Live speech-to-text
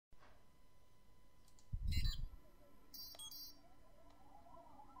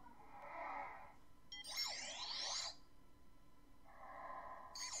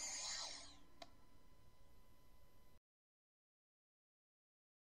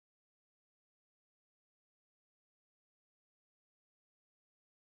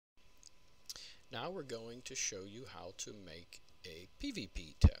Now we're going to show you how to make a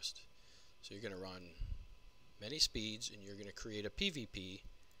PVP test. So you're going to run many speeds and you're going to create a PVP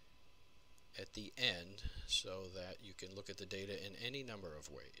at the end so that you can look at the data in any number of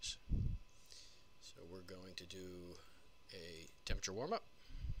ways. So we're going to do a temperature warm-up,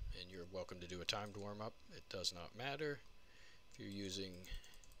 and you're welcome to do a timed warm-up. It does not matter. If you're using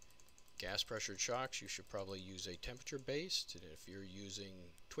gas pressured shocks, you should probably use a temperature based, and if you're using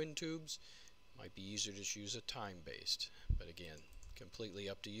twin tubes, it might be easier to just use a time based. But again, completely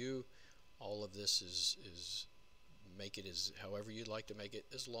up to you. All of this is make it as however you'd like to make it,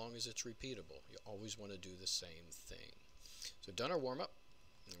 as long as it's repeatable. You always want to do the same thing. So done our warm-up,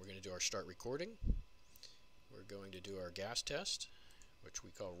 and we're going to do our start recording. We're going to do our gas test, which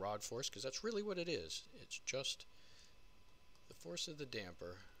we call rod force, because that's really what it is. It's just the force of the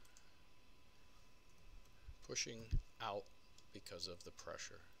damper pushing out because of the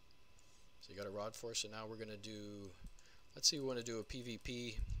pressure. So you got a rod force, and now we're going to do, let's see, we want to do a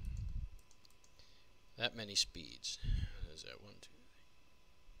PVP that many speeds. What is that?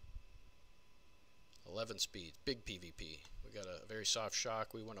 11 speeds, big PVP. We got a very soft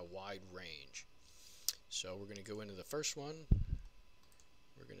shock. We want a wide range. So we're going to go into the first one.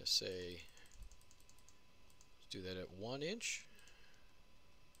 We're going to say, let's do that at 1 inch.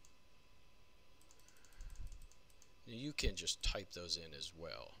 Now you can just type those in as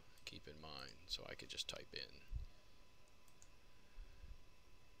well, keep in mind. So I could just type in.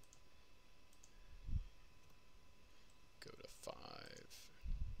 Go to 5.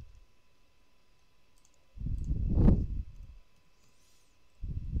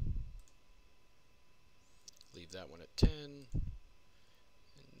 Leave that one at 10. And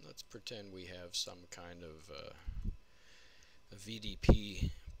let's pretend we have some kind of a VDP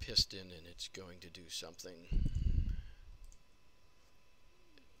piston, and it's going to do something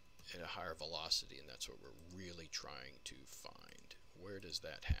at a higher velocity, and that's what we're really trying to find. Where does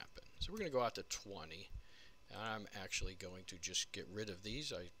that happen? So we're going to go out to 20. I'm actually going to just get rid of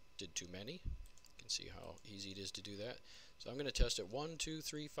these. I did too many. You can see how easy it is to do that. So I'm going to test at 1, 2,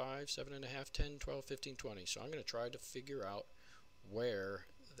 3, 5, 7.5, 10, 12, 15, 20. So I'm going to try to figure out where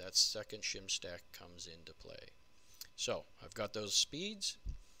that second shim stack comes into play. So I've got those speeds.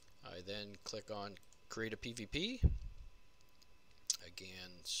 I then click on create a PVP.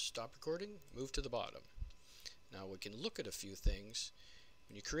 Again, stop recording, move to the bottom. Now we can look at a few things.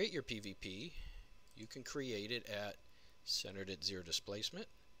 When you create your PVP, you can create it at centered at zero displacement,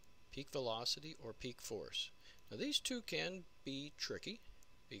 peak velocity, or peak force. Now these two can be tricky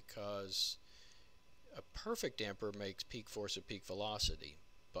because a perfect damper makes peak force and peak velocity,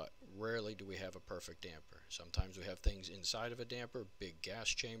 but rarely do we have a perfect damper. Sometimes we have things inside of a damper, big gas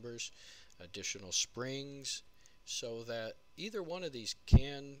chambers, additional springs, so that either one of these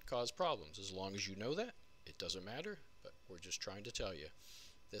can cause problems. As long as you know that, it doesn't matter, but we're just trying to tell you.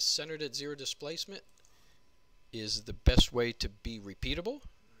 This centered at zero displacement is the best way to be repeatable,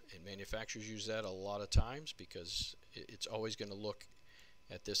 and manufacturers use that a lot of times because it's always going to look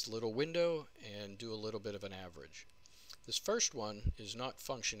at this little window and do a little bit of an average. This first one is not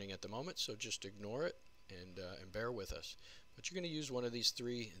functioning at the moment, so just ignore it and bear with us. But you're going to use one of these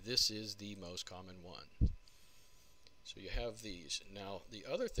three. This is the most common one. So you have these. Now the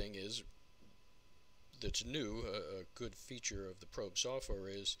other thing is that's new, a good feature of the Probe software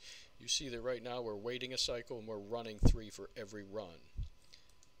is you see that right now we're waiting a cycle and we're running 3 for every run.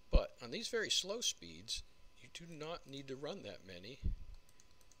 But on these very slow speeds, you do not need to run that many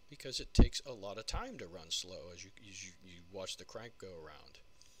because it takes a lot of time to run slow as you watch the crank go around.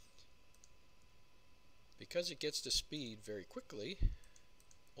 Because it gets to speed very quickly,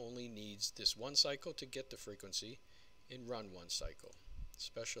 only needs this one cycle to get the frequency and run one cycle.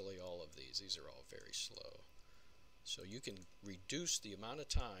 Especially all of these. These are all very slow. So you can reduce the amount of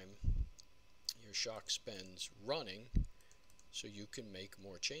time your shock spends running so you can make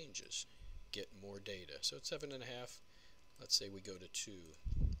more changes, get more data. So it's 7.5. Let's say we go to 2.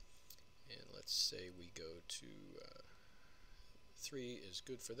 And let's say we go to 3 is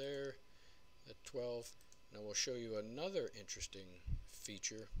good for there. At 12. Now we'll show you another interesting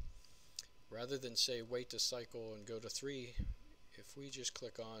feature. Rather than say wait to cycle and go to 3, if we just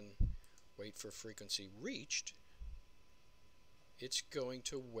click on wait for frequency reached, it's going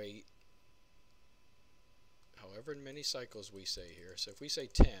to wait however many cycles we say here. So if we say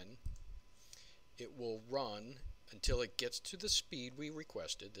 10, it will run until it gets to the speed we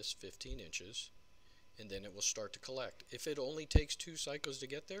requested, this 15 inches, and then it will start to collect. If it only takes 2 cycles to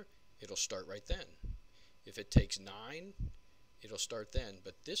get there, it'll start right then. If it takes 9, it'll start then.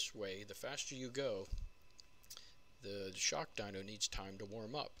 But this way, the faster you go, the shock dyno needs time to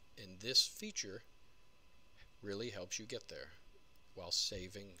warm up. And this feature really helps you get there while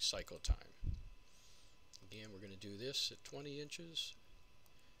saving cycle time. Again, we're going to do this at 20 inches.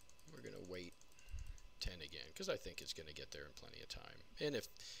 We're going to wait 10 again, because I think it's going to get there in plenty of time. And if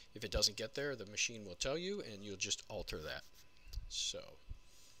it doesn't get there, the machine will tell you, and you'll just alter that. So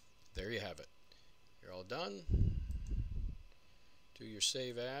there you have it. You're all done. Do your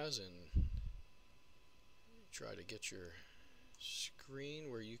save as and try to get your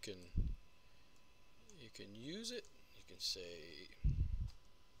screen where you can use it. You can say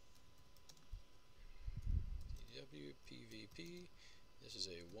CTW PVP. This is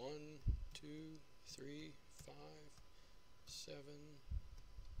a 1, 2, 3, 5, 7.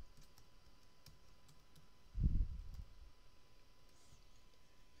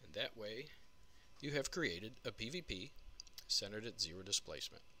 And that way you have created a PVP centered at 0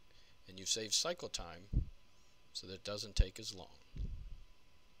 displacement. And you've saved cycle time so that it doesn't take as long.